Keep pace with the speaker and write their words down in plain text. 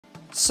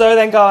So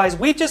then guys,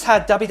 we've just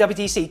had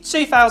WWDC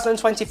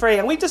 2023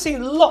 and we've just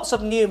seen lots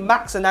of new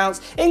Macs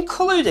announced,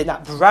 including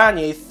that brand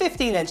new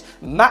 15-inch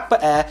MacBook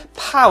Air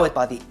powered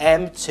by the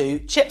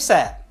M2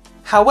 chipset.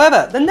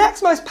 However, the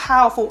next most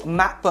powerful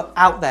MacBook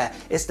out there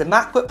is the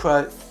MacBook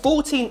Pro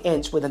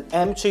 14-inch with an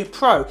M2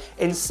 Pro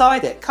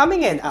inside it,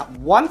 coming in at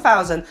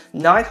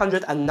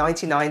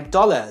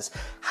 $1,999.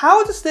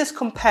 How does this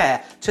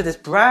compare to this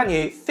brand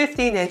new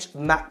 15-inch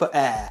MacBook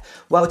Air?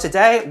 Well,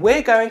 today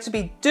we're going to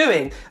be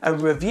doing a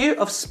review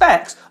of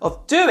specs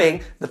of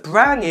doing the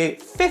brand new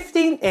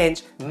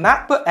 15-inch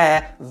MacBook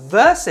Air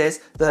versus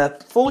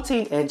the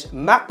 14-inch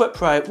MacBook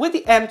Pro with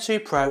the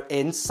M2 Pro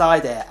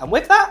inside it. And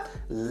with that,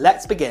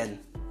 let's begin.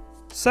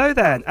 So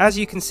then, as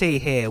you can see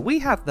here, we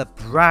have the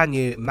brand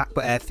new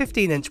MacBook Air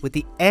 15-inch with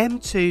the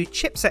M2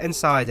 chipset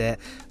inside it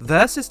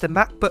versus the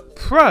MacBook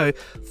Pro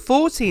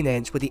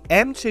 14-inch with the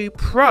M2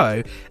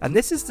 Pro, and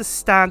this is the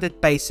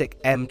standard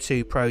basic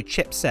M2 Pro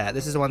chipset.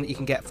 This is the one that you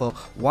can get for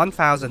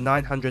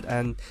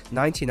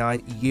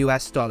 $1,999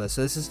 US.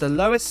 So this is the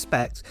lowest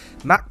spec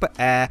MacBook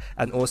Air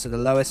and also the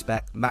lowest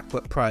spec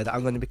MacBook Pro that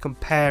I'm going to be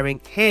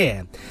comparing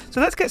here.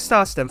 So let's get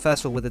started then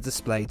first of all with the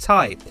display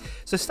type.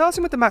 So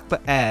starting with the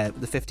MacBook Air,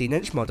 the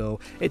 15-inch model,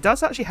 it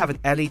does actually have an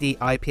LED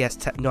IPS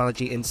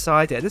technology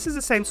inside it. And this is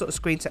the same sort of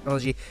screen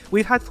technology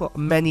we've had for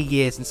many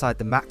years inside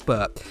the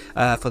MacBook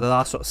for the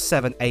last sort of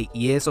 7-8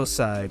 years or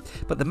so.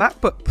 But the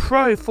MacBook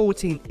Pro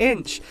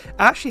 14-inch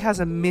actually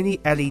has a mini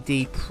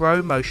LED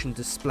Pro Motion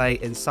display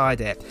inside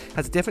it. It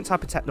has a different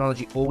type of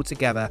technology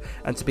altogether,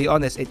 and to be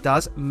honest, it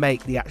does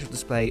make the actual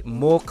display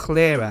more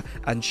clearer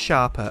and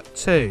sharper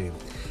too.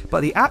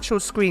 But the actual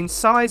screen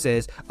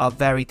sizes are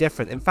very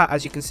different. In fact,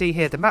 as you can see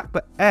here, the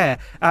MacBook Air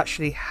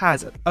actually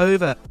has an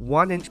over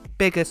 1-inch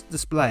bigger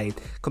display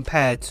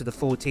compared to the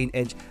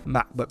 14-inch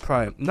MacBook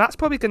Pro. And that's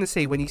probably going to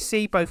see, when you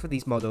see both of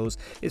these models,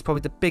 is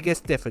probably the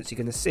biggest difference you're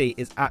going to see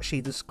is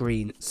actually the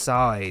screen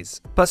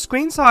size. But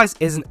screen size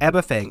isn't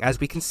everything,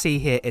 as we can see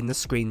here in the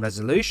screen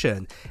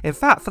resolution. In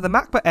fact, for the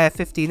MacBook Air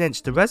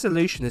 15-inch, the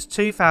resolution is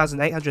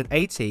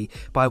 2880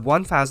 by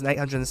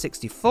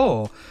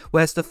 1864,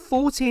 whereas the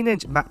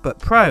 14-inch MacBook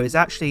Pro is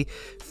actually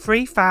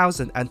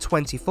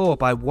 3024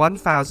 by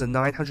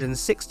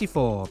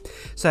 1964.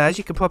 So as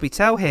you can probably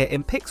tell here,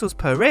 in pixels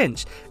per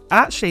inch,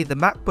 actually the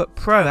MacBook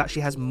Pro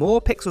actually has more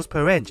pixels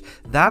per inch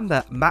than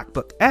the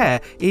MacBook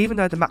Air, even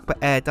though the MacBook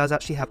Air does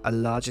actually have a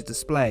larger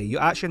display. You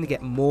actually going to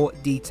get more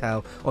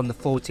detail on the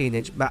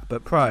 14-inch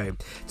MacBook Pro.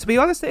 To be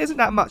honest, there isn't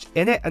that much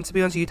in it, and to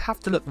be honest, you'd have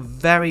to look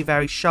very,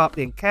 very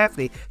sharply and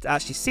carefully to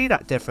actually see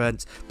that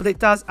difference, but it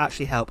does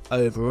actually help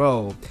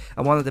overall.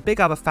 And one of the big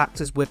other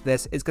factors with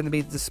this is going to be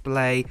the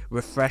display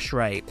refresh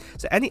rate.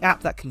 So any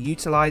app that can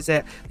utilize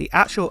it, the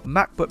actual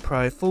MacBook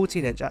Pro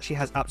 14-inch actually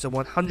has up to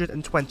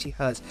 120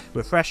 Hz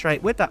refresh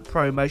rate with that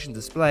Pro Motion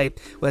display,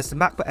 whereas the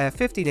MacBook Air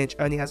 15-inch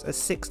only has a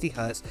 60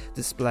 Hz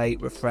display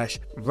refresh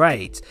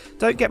rate.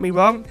 Don't get me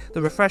wrong,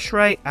 the refresh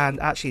rate and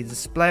actually the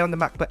display on the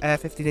MacBook Air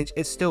 15-inch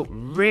is still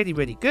really,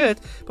 really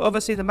good, but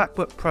obviously the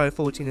MacBook Pro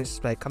 14-inch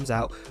display comes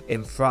out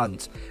in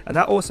front, and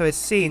that also is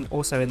seen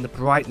also in the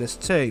brightness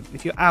too.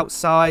 If you're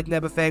outside and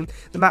everything,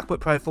 the MacBook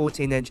Pro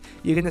 14-inch,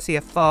 you're going to see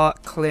a far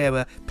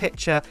clearer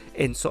picture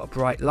in sort of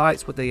bright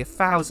lights with the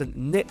 1000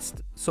 nits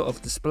sort of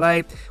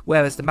display,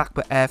 whereas the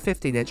MacBook Air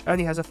 15-inch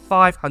only has a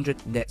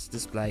 500 nits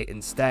display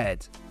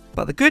instead.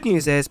 But the good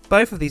news is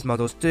both of these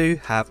models do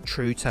have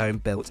True Tone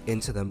built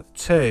into them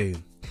too.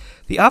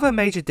 The other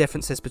major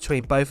differences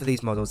between both of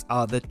these models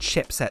are the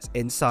chipsets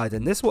inside,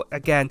 and this what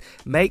again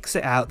makes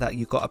it out that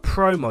you've got a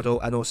Pro model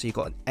and also you've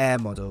got an Air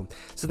model.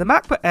 So the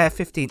MacBook Air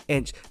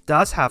 15-inch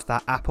does have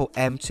that Apple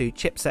M2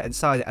 chipset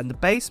inside it, and the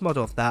base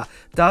model of that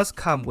does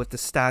come with the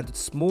standard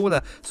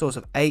smaller sort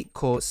of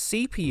 8-core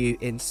CPU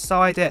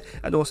inside it,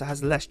 and also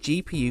has less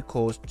GPU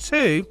cores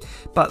too.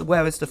 But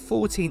whereas the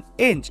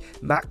 14-inch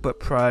MacBook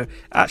Pro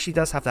actually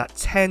does have that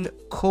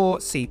 10-core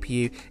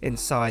CPU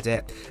inside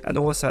it, and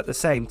also at the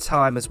same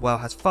time as well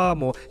has far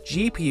more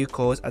GPU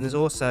cores and is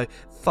also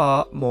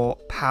far more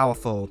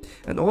powerful.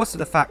 And also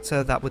the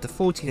factor that with the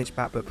 14-inch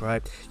MacBook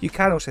Pro, you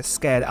can also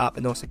scale it up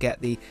and also get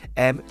the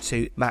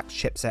M2 Max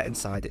chipset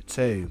inside it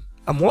too.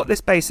 And what this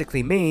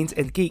basically means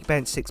in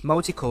Geekbench 6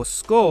 multi-core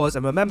scores,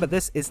 and remember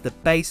this is the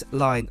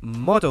baseline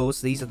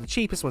models, these are the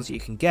cheapest ones that you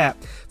can get.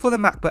 For the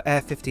MacBook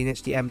Air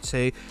 15-inch, the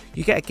M2,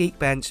 you get a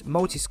Geekbench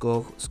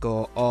multi-score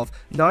score of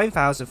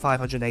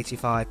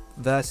 9,585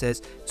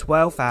 versus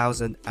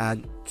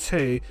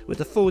 12,002 with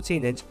the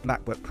 14-inch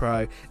MacBook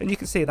Pro, and you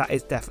can see that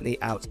is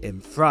definitely out in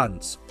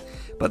front.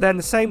 But then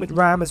the same with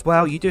RAM as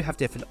well, you do have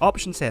different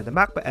options here. The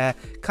MacBook Air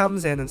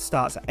comes in and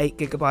starts at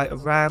 8GB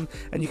of RAM,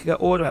 and you can go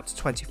all the way up to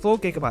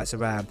 24GB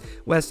of RAM,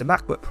 whereas the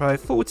MacBook Pro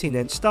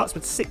 14-inch starts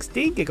with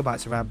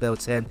 16GB of RAM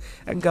built in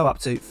and go up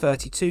to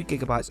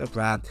 32GB of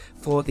RAM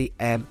for the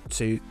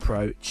M2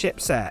 Pro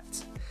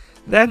chipset.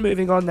 Then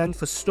moving on then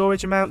for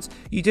storage amounts,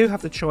 you do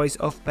have the choice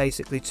of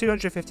basically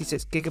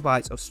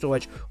 256GB of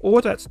storage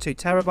all the way up to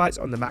 2TB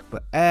on the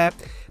MacBook Air,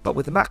 but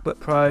with the MacBook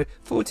Pro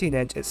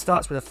 14-inch it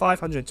starts with a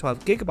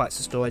 512GB of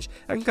storage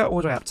and can go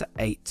all the way up to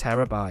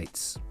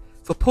 8TB.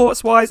 For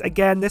ports wise,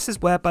 again, this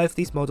is where both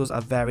these models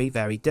are very,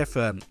 very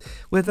different.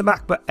 With the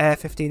MacBook Air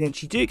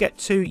 15-inch, you do get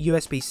two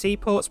USB-C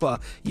ports,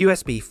 but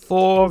USB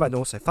 4 and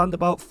also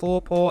Thunderbolt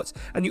 4 ports,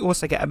 and you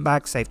also get a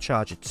MagSafe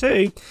charger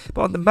too.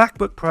 But on the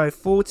MacBook Pro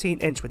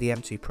 14-inch with the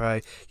M2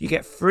 Pro, you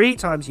get 3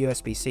 times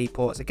USB-C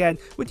ports, again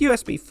with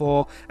USB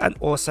 4, and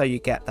also you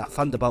get that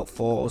Thunderbolt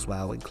 4 as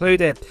well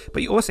included.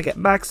 But you also get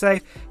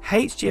MagSafe,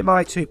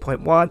 HDMI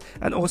 2.1,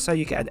 and also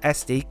you get an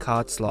SD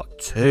card slot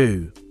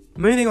too.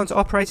 Moving on to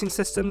operating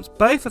systems,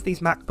 both of these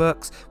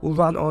MacBooks will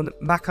run on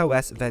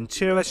macOS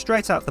Ventura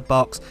straight out of the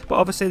box, but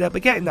obviously they'll be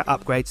getting that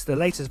upgrade to the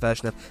latest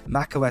version of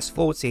macOS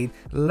 14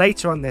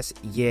 later on this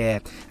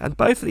year, and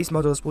both of these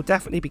models will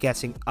definitely be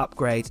getting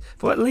upgrades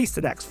for at least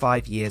the next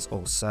 5 years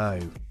or so.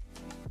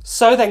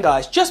 So then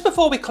guys, just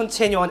before we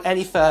continue on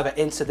any further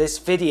into this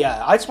video,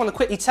 I just want to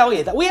quickly tell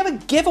you that we have a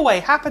giveaway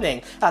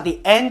happening at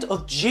the end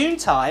of June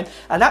time,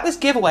 and at this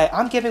giveaway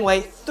I'm giving away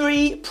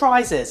 3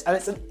 prizes, and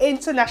it's an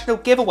international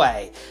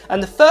giveaway.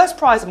 And the first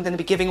prize I'm going to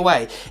be giving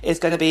away is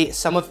going to be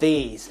some of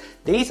these.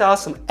 These are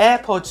some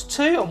AirPods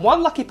 2, and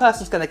one lucky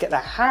person's going to get their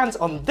hands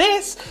on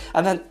this,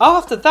 and then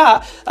after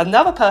that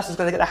another person's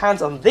going to get their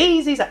hands on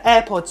these. These are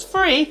AirPods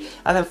 3,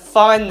 and then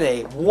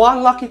finally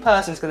one lucky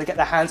person is going to get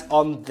their hands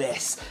on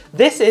this.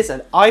 This is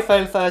an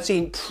iPhone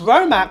 13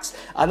 Pro Max,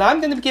 and I'm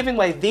going to be giving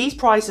away these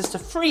prizes to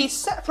 3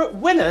 separate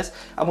winners,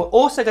 and we're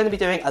also going to be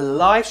doing a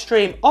live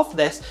stream of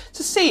this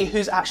to see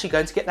who's actually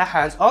going to get their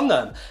hands on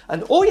them.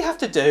 And all you have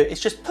to do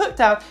is just put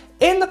down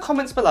in the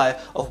comments below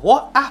of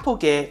what Apple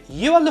gear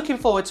you are looking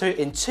forward to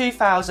in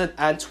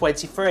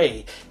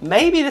 2023.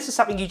 Maybe this is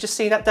something you just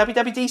seen at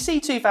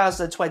WWDC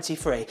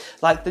 2023,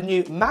 like the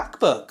new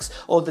MacBooks,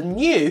 or the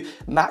new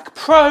Mac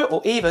Pro,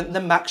 or even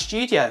the Mac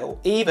Studio, or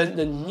even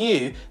the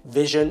new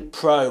Vision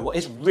Pro, what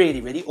is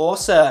really, really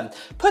awesome.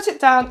 Put it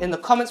down in the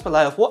comments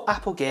below of what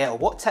Apple gear or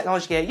what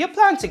technology gear you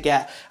plan to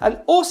get, and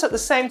also at the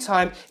same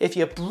time, if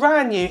you're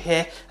brand new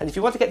here, and if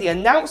you want to get the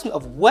announcement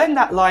of when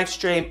that live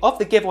stream of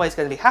the giveaway is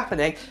going to be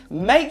happening,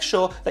 make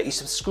sure that you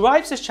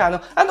subscribe to this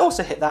channel and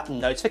also hit that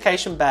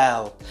notification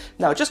bell.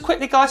 Now just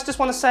quickly guys, just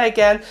want to say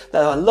again,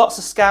 there are lots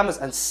of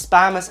scammers and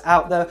spammers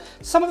out there,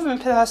 some of them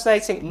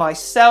impersonating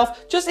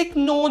myself. Just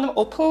ignore them,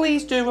 or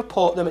please do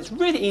report them. It's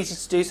really easy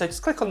to do, so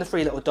just click on the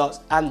 3 little dots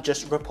and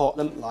just report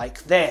them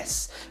like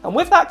this. And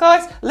with that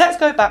guys, let's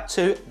go back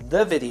to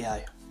the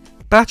video.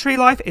 Battery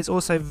life is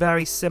also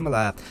very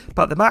similar,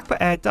 but the MacBook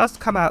Air does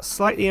come out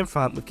slightly in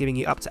front with giving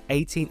you up to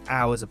 18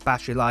 hours of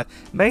battery life,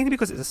 mainly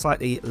because it's a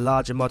slightly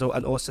larger model,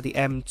 and also the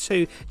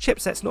M2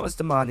 chipset's not as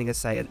demanding as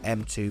say an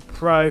M2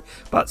 Pro,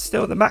 but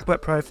still the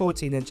MacBook Pro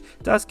 14-inch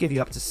does give you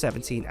up to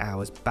 17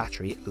 hours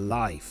battery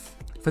life.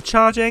 For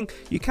charging,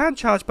 you can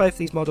charge both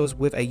these models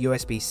with a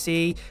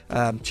USB-C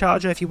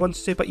charger if you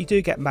wanted to, but you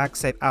do get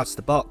MagSafe out of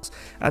the box.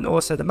 And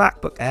also the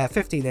MacBook Air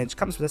 15-inch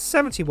comes with a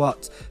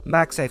 70-watt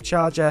MagSafe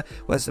charger,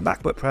 whereas the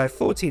MacBook Pro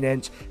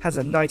 14-inch has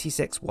a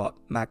 96-watt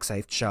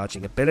MagSafe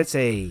charging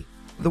ability.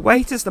 The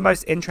weight is the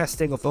most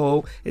interesting of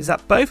all, is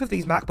that both of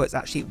these MacBooks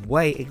actually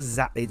weigh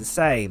exactly the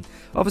same.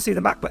 Obviously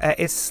the MacBook Air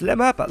is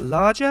slimmer but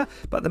larger,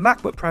 but the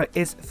MacBook Pro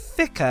is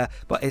thicker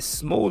but is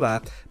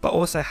smaller, but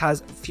also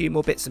has a few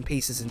more bits and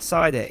pieces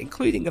inside it,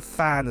 including a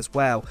fan as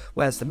well,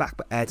 whereas the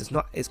MacBook Air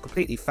is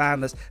completely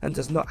fanless and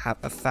does not have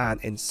a fan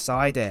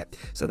inside it.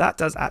 So that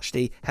does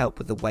actually help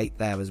with the weight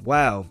there as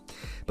well.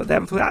 But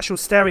then for the actual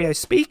stereo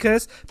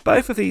speakers,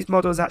 both of these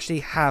models actually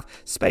have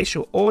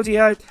spatial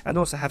audio and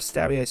also have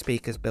stereo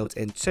speakers built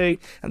in too,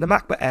 and the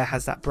MacBook Air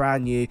has that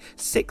brand new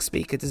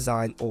 6-speaker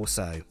design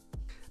also.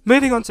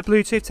 Moving on to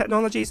Bluetooth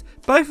technologies,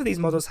 both of these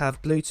models have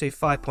Bluetooth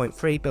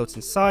 5.3 built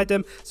inside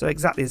them, so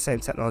exactly the same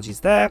technologies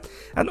there.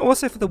 And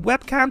also for the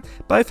webcam,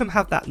 both of them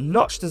have that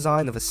notch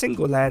design of a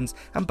single lens,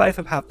 and both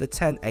of them have the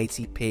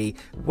 1080p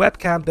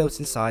webcam built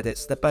inside it,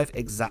 so they're both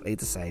exactly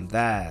the same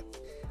there.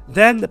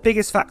 Then the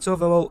biggest factor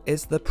of all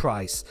is the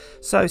price.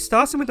 So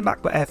starting with the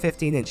MacBook Air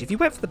 15-inch, if you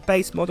went for the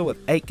base model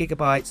with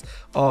 8GB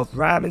of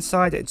RAM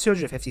inside it and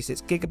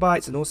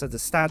 256GB, and also the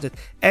standard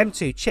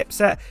M2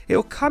 chipset, it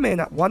will come in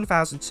at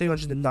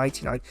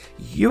 $1,299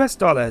 US,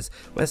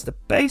 whereas the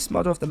base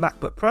model of the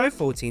MacBook Pro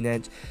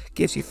 14-inch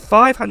gives you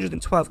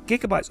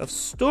 512GB of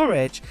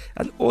storage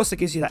and also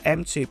gives you that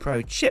M2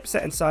 Pro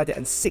chipset inside it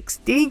and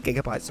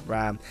 16GB of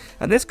RAM,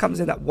 and this comes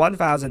in at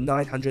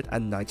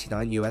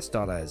 $1,999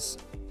 US.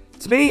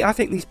 To me, I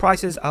think these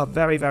prices are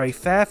very, very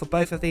fair for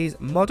both of these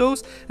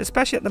models,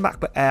 especially at the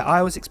MacBook Air.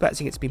 I was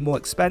expecting it to be more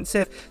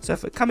expensive, so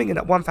for coming in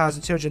at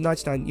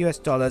 $1,299 US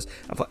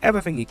and for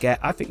everything you get,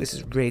 I think this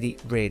is really,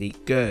 really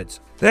good.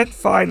 Then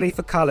finally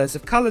for colours,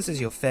 if colours is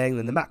your thing,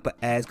 then the MacBook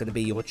Air is going to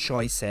be your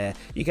choice here.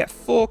 You get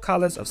 4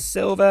 colours of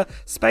silver,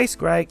 space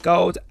grey,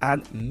 gold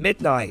and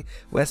midnight,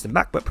 whereas the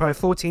MacBook Pro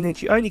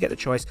 14-inch you only get the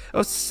choice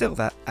of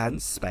silver and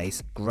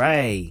space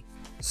grey.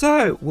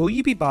 So, will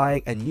you be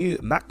buying a new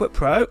MacBook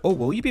Pro, or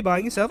will you be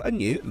buying yourself a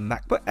new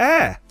MacBook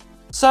Air?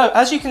 So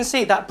as you can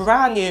see, that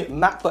brand new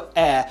MacBook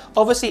Air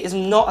obviously is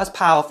not as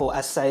powerful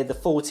as, say, the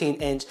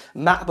 14-inch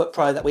MacBook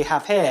Pro that we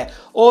have here.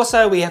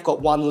 Also, we have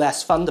got one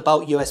less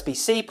Thunderbolt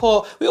USB-C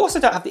port. We also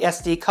don't have the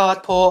SD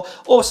card port.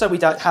 Also, we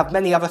don't have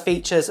many other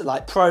features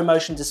like Pro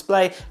Motion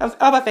Display and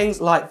other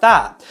things like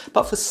that.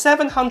 But for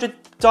 $700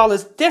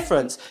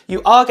 difference,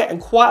 you are getting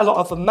quite a lot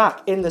of a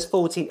Mac in this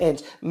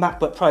 14-inch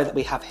MacBook Pro that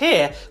we have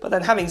here. But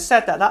then having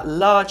said that, that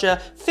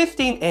larger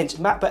 15-inch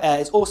MacBook Air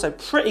is also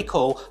pretty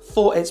cool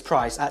for its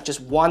price at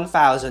just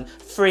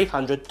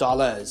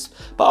 $1,300.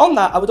 But on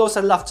that, I would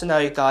also love to know,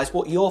 you guys,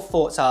 what your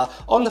thoughts are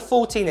on the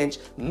 14-inch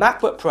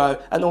MacBook Pro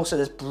and also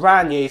this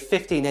brand new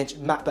 15-inch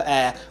MacBook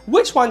Air.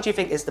 Which one do you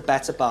think is the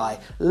better buy?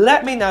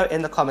 Let me know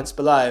in the comments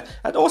below.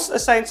 And also at the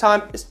same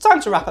time, it's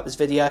time to wrap up this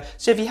video.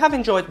 So if you have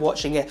enjoyed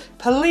watching it,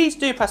 please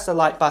do press the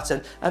like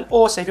button. And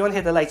also, if you want to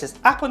hear the latest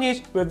Apple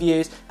news,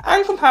 reviews,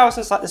 and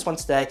comparisons like this one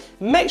today,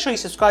 make sure you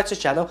subscribe to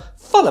the channel,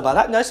 followed by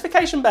that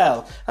notification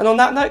bell. And on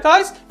that note,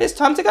 guys, it's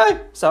time to go.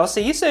 So I'll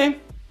see you soon.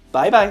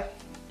 Bye bye.